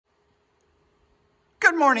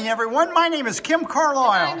Good morning, everyone. My name is Kim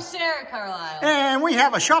Carlisle. And I'm Sarah Carlisle. And we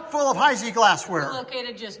have a shop full of Heisey glassware. We're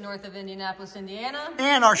located just north of Indianapolis, Indiana.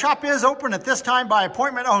 And our shop is open at this time by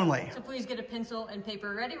appointment only. So please get a pencil and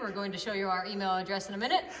paper ready. We're going to show you our email address in a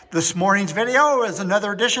minute. This morning's video is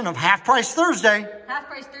another edition of Half Price Thursday. Half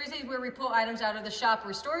Price Thursday is where we pull items out of the shop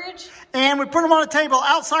for storage. And we put them on a table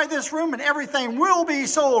outside this room, and everything will be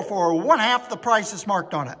sold for one half the price that's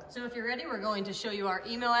marked on it. So if you're ready, we're going to show you our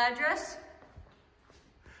email address.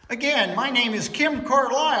 Again, my name is Kim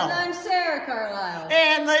Carlisle. And I'm Sarah Carlisle.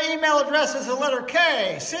 And the email address is the letter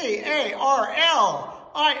K, C-A-R-L-I-S-L.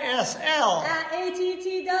 At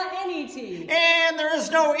att.net. And there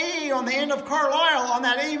is no E on the end of Carlisle on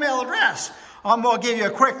that email address. I'm going to give you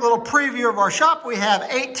a quick little preview of our shop. We have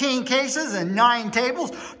 18 cases and 9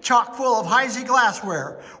 tables, chock full of Heisey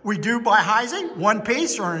glassware. We do buy Heisey, one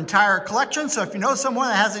piece or an entire collection. So if you know someone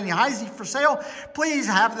that has any Heisey for sale, please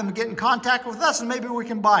have them get in contact with us and maybe we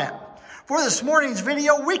can buy it. For this morning's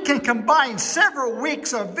video, we can combine several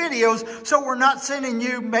weeks of videos, so we're not sending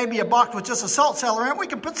you maybe a box with just a salt cellar in it. We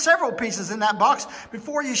can put several pieces in that box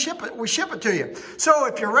before you ship it. We ship it to you. So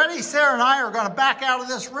if you're ready, Sarah and I are going to back out of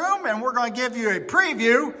this room, and we're going to give you a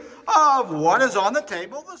preview of what is on the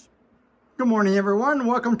table this. Good morning, everyone.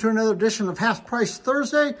 Welcome to another edition of Half Price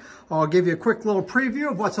Thursday. I'll give you a quick little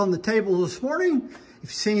preview of what's on the table this morning. If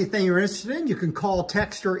you see anything you're interested in, you can call,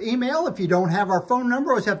 text, or email. If you don't have our phone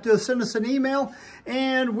number, all you have to do is send us an email,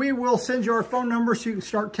 and we will send you our phone number so you can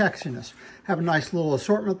start texting us. Have a nice little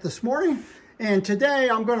assortment this morning. And today,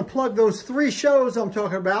 I'm going to plug those 3 shows I'm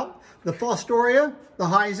talking about, the Fostoria, the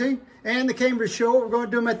Heisey, and the Cambridge show. We're going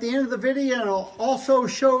to do them at the end of the video, and I'll also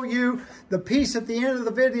show you the piece at the end of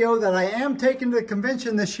the video that I am taking to the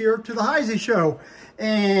convention this year to the Heisey show.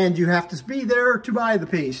 And you have to be there to buy the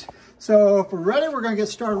piece. So if we're ready, we're going to get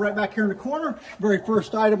started right back here in the corner. Very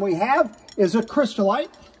first item we have is a Crystalite,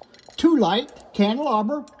 2-light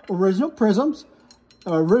candelabra, original prisms,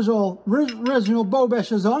 original bow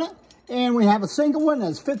meshes on it, and we have a single one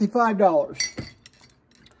that's $55.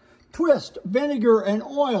 Twist, vinegar, and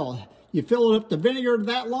oil. You fill it up the vinegar to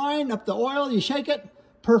that line, up the oil, you shake it.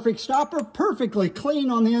 Perfect stopper, perfectly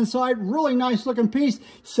clean on the inside, really nice looking piece,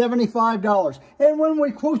 $75. And when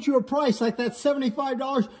we quote you a price like that,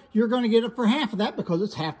 $75, you're going to get it for half of that because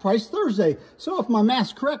it's Half Price Thursday. So if my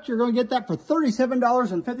math's correct, you're going to get that for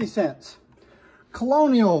 $37.50.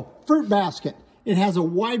 Colonial fruit basket. It has a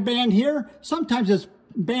wide band here. Sometimes it's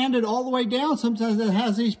banded all the way down. Sometimes it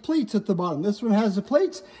has these pleats at the bottom. This one has the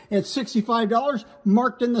pleats. It's $65,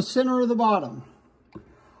 marked in the center of the bottom.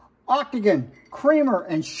 Octagon, creamer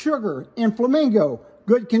and sugar in flamingo.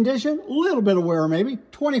 Good condition, a little bit of wear maybe.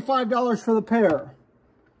 $25 for the pair.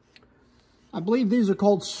 I believe these are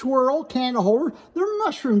called swirl candle holders. They're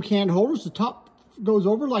mushroom candle holders. The top goes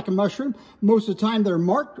over like a mushroom. Most of the time they're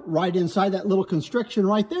marked right inside that little constriction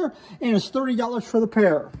right there. And it's $30 for the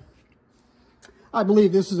pair. I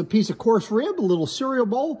believe this is a piece of coarse rib, a little cereal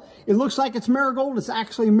bowl. It looks like it's marigold. It's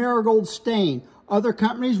actually marigold stain. Other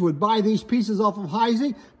companies would buy these pieces off of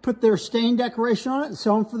Heisey, put their stain decoration on it, and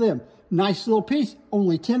sell them for them. Nice little piece,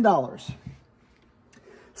 only $10.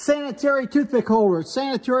 Sanitary toothpick holder. It's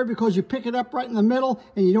sanitary because you pick it up right in the middle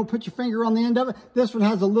and you don't put your finger on the end of it. This one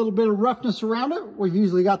has a little bit of roughness around it. We've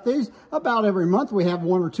usually got these about every month. We have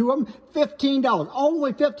 1 or 2 of them. $15.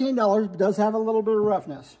 Only $15, but does have a little bit of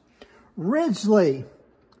roughness. Ridgely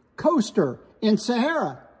coaster in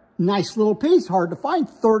Sahara. Nice little piece, hard to find,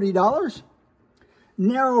 $30.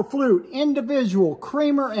 Narrow flute, individual,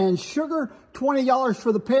 creamer and sugar, $20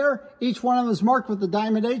 for the pair. Each one of them is marked with the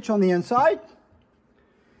diamond H on the inside.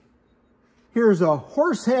 Here's a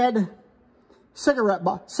horsehead cigarette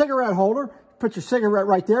holder. Put your cigarette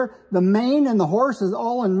right there. The mane and the horse is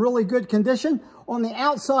all in really good condition. On the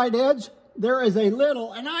outside edge, there is a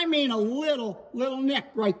little, and I mean a little nick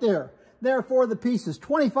right there. Therefore, the piece is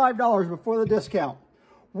 $25 before the discount.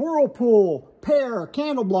 Whirlpool, pair,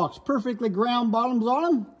 candle blocks, perfectly ground bottoms on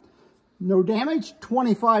them. No damage,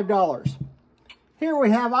 $25. Here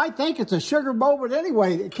we have, I think it's a sugar bowl, but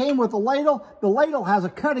anyway, it came with a ladle. The ladle has a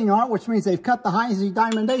cutting on it, which means they've cut the Heisey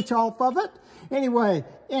Diamond H off of it. Anyway,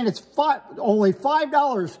 and it's only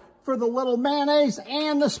 $5 for the little mayonnaise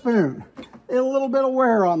and the spoon. A little bit of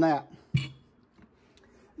wear on that.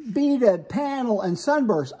 Beaded panel and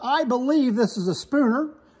sunburst. I believe this is a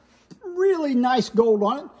spooner. Really nice gold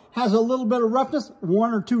on it. Has a little bit of roughness.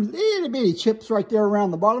 1 or 2 itty bitty chips right there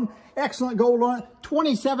around the bottom. Excellent gold on it.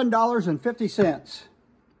 $27.50.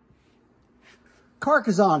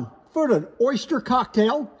 Carcassonne footed oyster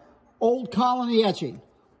cocktail. Old Colony etching.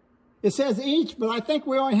 It says each, but I think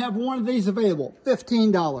we only have one of these available.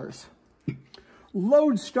 $15.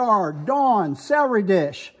 Lodestar Dawn celery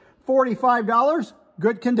dish, $45,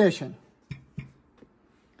 good condition.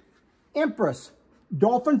 Empress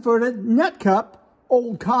dolphin-footed nut cup,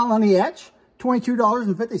 Old Colony etch,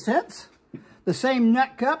 $22.50. The same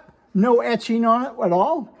nut cup, no etching on it at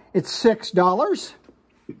all. It's $6.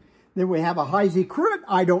 Then we have a Heisey cruet.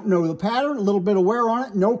 I don't know the pattern, a little bit of wear on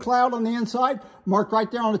it, no cloud on the inside, marked right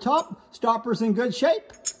there on the top. Stopper's in good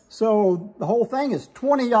shape. So the whole thing is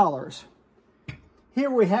 $20. Here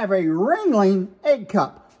we have a Ringling egg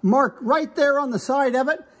cup, marked right there on the side of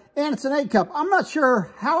it, and it's an egg cup. I'm not sure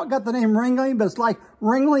how it got the name Ringling, but it's like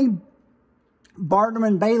Ringling Barnum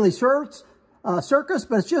and Bailey Circus,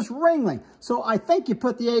 but it's just Ringling. So I think you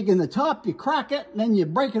put the egg in the top, you crack it, and then you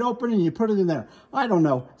break it open and you put it in there. I don't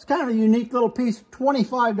know. It's kind of a unique little piece,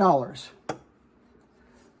 $25.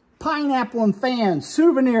 Pineapple and Fan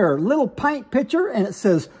souvenir, little pint pitcher, and it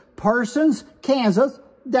says Parsons, Kansas.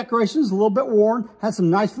 Decoration's a little bit worn, has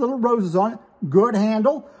some nice little roses on it, good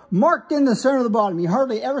handle. Marked in the center of the bottom. You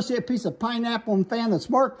hardly ever see a piece of Pineapple and Fan that's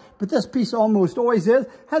marked, but this piece almost always is.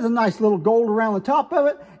 Has a nice little gold around the top of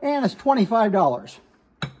it, and it's $25.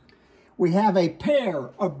 We have a pair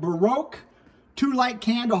of Baroque 2-light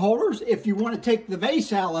candle holders. If you want to take the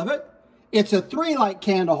vase out of it, it's a 3-light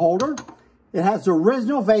candle holder. It has the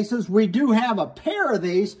original vases. We do have a pair of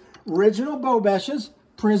these, original Bobeshes,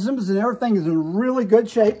 prisms, and everything is in really good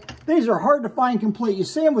shape. These are hard to find complete. You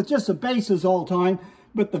see them with just the bases all the time.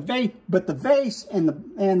 But the vase and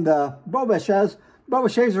the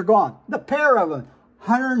Bobeshes are gone. The pair of them,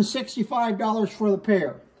 $165 for the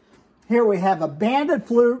pair. Here we have a banded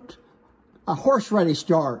flute, a horseradish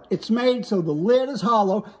jar. It's made so the lid is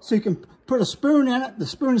hollow, so you can put a spoon in it. The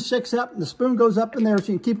spoon sticks up, and the spoon goes up in there,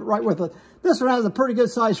 so you can keep it right with it. This one has a pretty good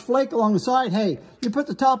sized flake along the side. Hey, you put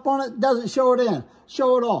the top on it, doesn't show it in.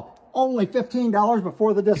 Show it all. Only $15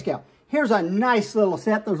 before the discount. Here's a nice little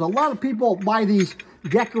set. There's a lot of people buy these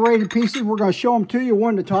decorated pieces. We're going to show them to you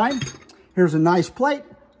one at a time. Here's a nice plate.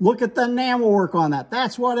 Look at the enamel work on that.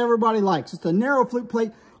 That's what everybody likes. It's a narrow flute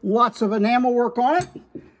plate. Lots of enamel work on it.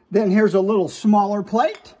 Then here's a little smaller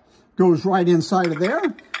plate. Goes right inside of there.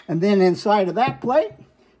 And then inside of that plate,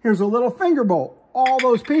 here's a little finger bowl. All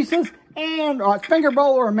those pieces and a finger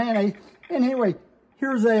bowl or a mayonnaise. And anyway,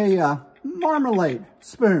 here's a marmalade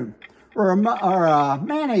spoon. Or a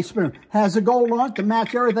mayonnaise spoon. Has a gold on it to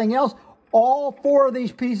match everything else. All 4 of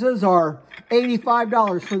these pieces are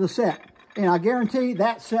 $85 for the set. And I guarantee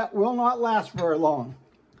that set will not last very long.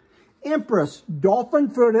 Empress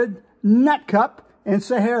dolphin-footed nut cup in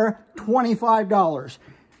Sahara, $25.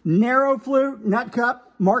 Narrow flute nut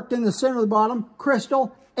cup, marked in the center of the bottom,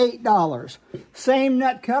 crystal, $8. Same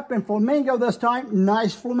nut cup in flamingo this time,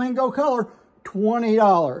 nice flamingo color,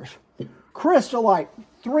 $20. Crystallite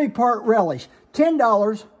 3-part relish,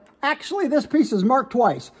 $10. Actually, this piece is marked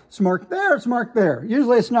twice. It's marked there, it's marked there.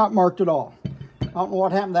 Usually it's not marked at all. I don't know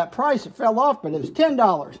what happened to that price. It fell off, but it was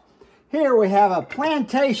 $10. Here we have a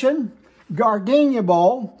plantation gardenia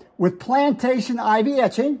bowl with plantation ivy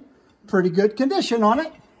etching. Pretty good condition on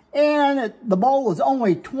it. And the bowl is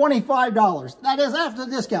only $25. That is after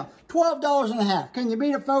the discount. $12 and a half. Can you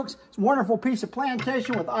beat it, folks? It's a wonderful piece of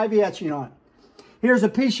plantation with ivy etching on it. Here's a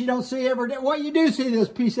piece you don't see every day. Well, you do see this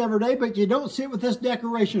piece every day, but you don't see it with this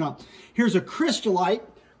decoration on. Here's a crystallite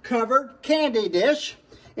covered candy dish.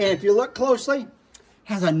 And if you look closely,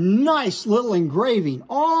 has a nice little engraving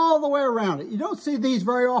all the way around it. You don't see these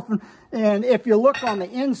very often. And if you look on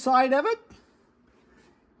the inside of it,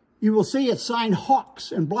 you will see it's signed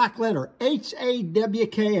Hawks in black letter,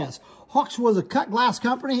 H-A-W-K-S. Hawks was a cut glass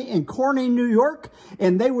company in Corning, New York,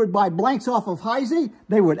 and they would buy blanks off of Heisey.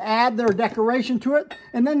 They would add their decoration to it,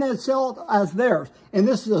 and then they'd sell it as theirs. And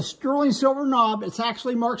this is a sterling silver knob. It's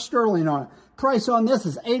actually marked sterling on it. Price on this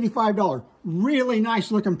is $85. Really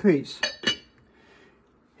nice looking piece.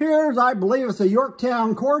 Here's, I believe it's a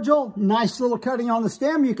Yorktown cordial. Nice little cutting on the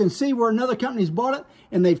stem. You can see where another company's bought it,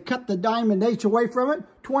 and they've cut the diamond H away from it.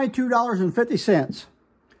 $22.50.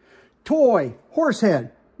 Toy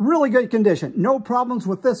horsehead. Really good condition. No problems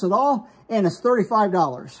with this at all. And it's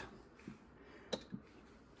 $35.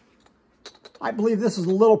 I believe this is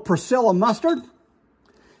a little Priscilla mustard.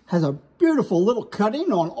 Has a beautiful little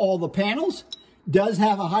cutting on all the panels. Does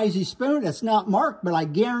have a Heisey spoon. It's not marked, but I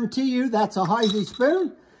guarantee you that's a Heisey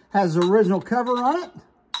spoon. Has the original cover on it.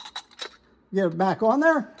 Get it back on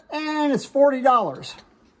there. And it's $40.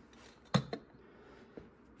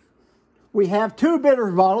 We have 2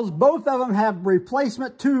 bitters bottles. Both of them have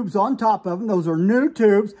replacement tubes on top of them. Those are new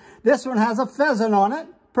tubes. This one has a pheasant on it.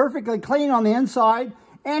 Perfectly clean on the inside.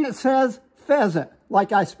 And it says pheasant.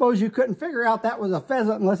 Like I suppose you couldn't figure out that was a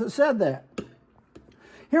pheasant unless it said that.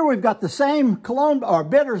 Here we've got the same cologne or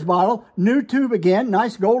bitters bottle, new tube again,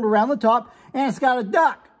 nice gold around the top, and it's got a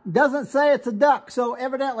duck. Doesn't say it's a duck, so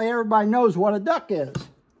evidently everybody knows what a duck is.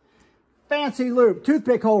 Fancy Loop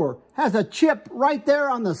toothpick holder has a chip right there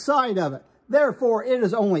on the side of it. Therefore, it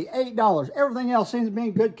is only $8. Everything else seems to be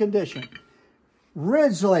in good condition.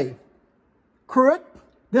 Ridgely Cruet.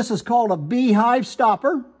 This is called a beehive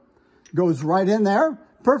stopper. Goes right in there.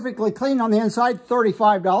 Perfectly clean on the inside,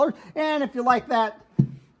 $35. And if you like that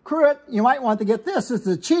cruet, you might want to get this. It's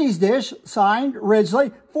a cheese dish, signed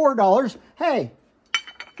Ridgely, $4. Hey,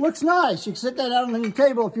 looks nice. You can sit that out on your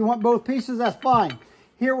table if you want both pieces, that's fine.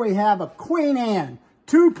 Here we have a Queen Anne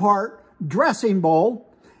 2-part dressing bowl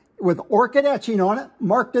with orchid etching on it,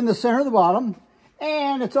 marked in the center of the bottom,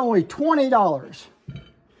 and it's only $20.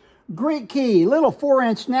 Greek Key, little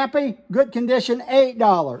 4-inch snappy, good condition,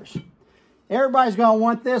 $8. Everybody's going to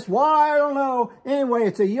want this. Why? I don't know. Anyway,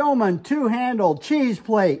 it's a Yeoman 2-handled cheese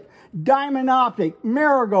plate, diamond optic,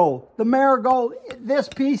 marigold. The marigold, this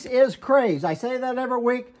piece is crazy. I say that every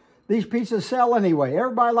week. These pieces sell anyway.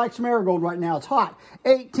 Everybody likes marigold right now. It's hot.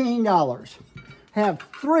 $18. Have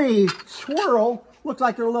 3 swirl, looks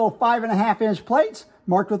like they're little 5.5-inch plates,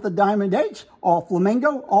 marked with the diamond H, all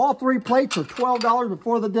flamingo. All 3 plates are $12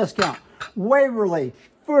 before the discount. Waverly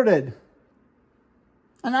footed.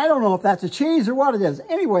 And I don't know if that's a cheese or what it is.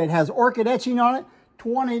 Anyway, it has orchid etching on it,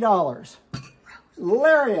 $20.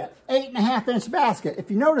 Lariat, 8.5-inch basket.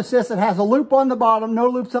 If you notice this, it has a loop on the bottom, no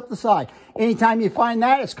loops up the side. Anytime you find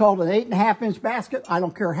that, it's called an 8.5-inch basket. I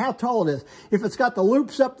don't care how tall it is. If it's got the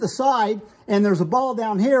loops up the side and there's a ball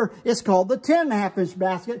down here, it's called the 10.5-inch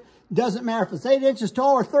basket. Doesn't matter if it's 8 inches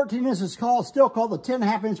tall or 13 inches tall, it's still called the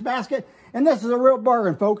 10.5-inch basket. And this is a real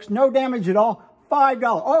bargain, folks. No damage at all. $5.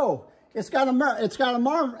 Oh, it's got a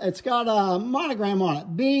monogram on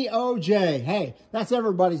it. B-O-J. Hey, that's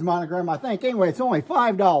everybody's monogram, I think. Anyway, it's only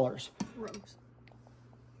 $5. Rose.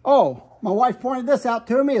 Oh, my wife pointed this out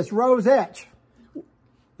to me. It's Rose Etch.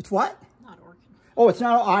 It's what? Not orchid. Oh, it's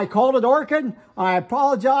not. I called it orchid. I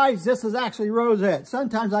apologize. This is actually Rose Etch.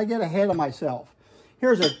 Sometimes I get ahead of myself.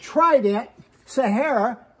 Here's a Trident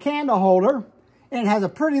Sahara candle holder. And it has a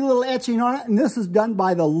pretty little etching on it, and this is done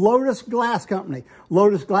by the Lotus Glass Company.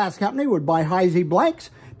 Lotus Glass Company would buy Heisey blanks,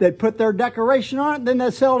 they'd put their decoration on it, then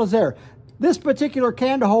they'd sell it as there. This particular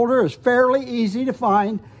candle holder is fairly easy to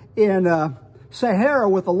find in Sahara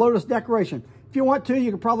with the Lotus decoration. If you want to,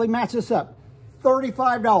 you could probably match this up.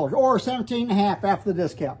 $35 or $17.50 after the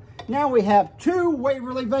discount. Now we have 2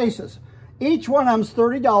 Waverly vases. Each one of them's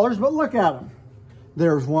 $30, but look at them.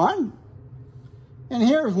 There's one, and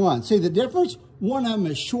here's one. See the difference? One of them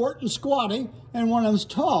is short and squatty, and one of them's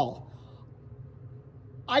tall.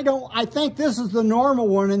 I think this is the normal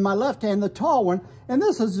one in my left hand, the tall one, and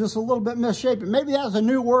this is just a little bit misshapen. Maybe that was a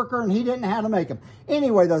new worker and he didn't know how to make them.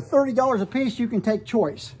 Anyway, they're $30 a piece. You can take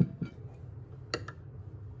choice.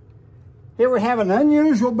 Here we have an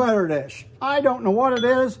unusual butter dish. I don't know what it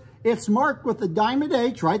is. It's marked with the diamond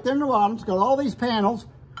H right there in the bottom. It's got all these panels.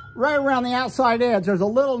 Right around the outside edge, there's a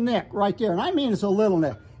little nick right there, and I mean it's a little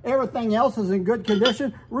nick. Everything else is in good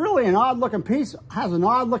condition. Really an odd-looking piece. Has an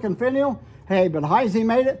odd-looking finial. Hey, but Heisey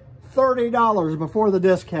made it $30 before the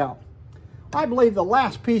discount. I believe the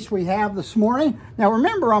last piece we have this morning. Now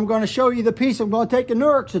remember, I'm going to show you the piece I'm going to take to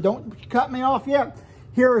Newark, so don't cut me off yet.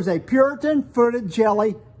 Here is a Puritan footed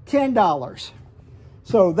jelly, $10.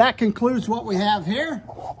 So that concludes what we have here.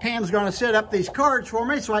 Pam's going to set up these cards for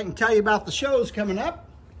me so I can tell you about the shows coming up.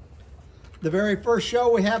 The very first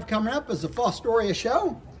show we have coming up is the Fostoria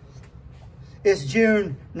show. It's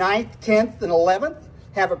June 9th, 10th, and 11th.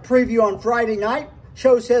 Have a preview on Friday night.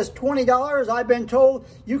 Show says $20. I've been told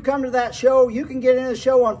you come to that show, you can get in the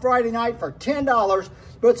show on Friday night for $10,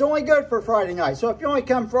 but it's only good for Friday night. So if you only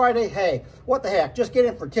come Friday, hey, what the heck, just get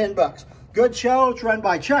in for $10. Good show. It's run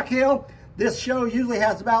by Chuck Hill. This show usually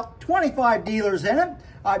has about 25 dealers in it.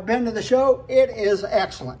 I've been to the show. It is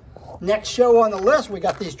excellent. Next show on the list, we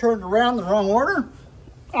got these turned around in the wrong order.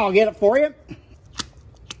 I'll get it for you.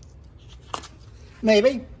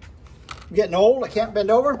 Maybe. I'm getting old, I can't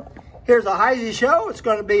bend over. Here's a Heisey show. It's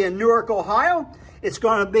going to be in Newark, Ohio. It's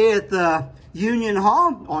going to be at the Union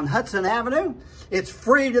Hall on Hudson Avenue. It's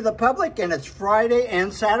free to the public, and it's Friday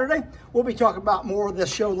and Saturday. We'll be talking about more of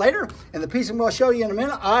this show later. And the piece I'm going to show you in a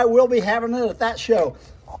minute, I will be having it at that show.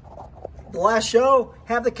 The last show,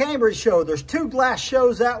 have the Cambridge show. There's 2 glass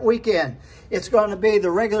shows that weekend. It's going to be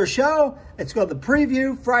the regular show. It's going to be the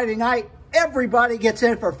preview Friday night. Everybody gets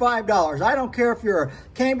in for $5. I don't care if you're a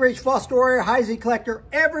Cambridge, Fostoria, Heisey collector.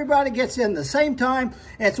 Everybody gets in the same time,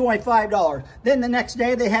 and it's only $5. Then the next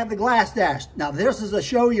day, they have the Glass Dash. Now, this is a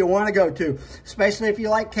show you want to go to, especially if you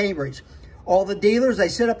like Cambridge. All the dealers, they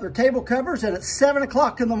set up their table covers, and at 7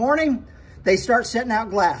 o'clock in the morning, they start setting out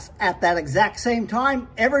glass. At that exact same time,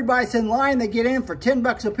 everybody's in line. They get in for 10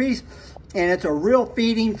 bucks a piece, and it's a real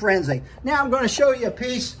feeding frenzy. Now I'm going to show you a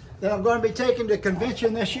piece that I'm going to be taking to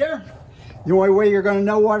convention this year. The only way you're going to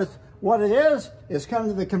know what it is come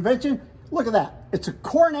to the convention. Look at that. It's a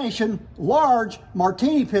Coronation large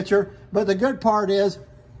martini pitcher, but the good part is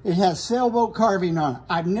it has sailboat carving on it.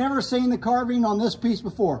 I've never seen the carving on this piece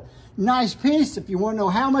before. Nice piece. If you want to know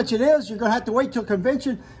how much it is, you're going to have to wait till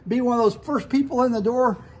convention, be one of those first people in the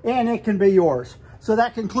door, and it can be yours. So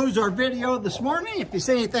that concludes our video this morning. If you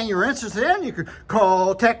see anything you're interested in, you can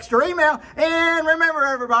call, text, or email. And remember,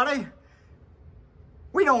 everybody,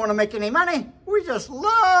 we don't want to make any money. We just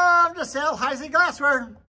love to sell Heisey glassware.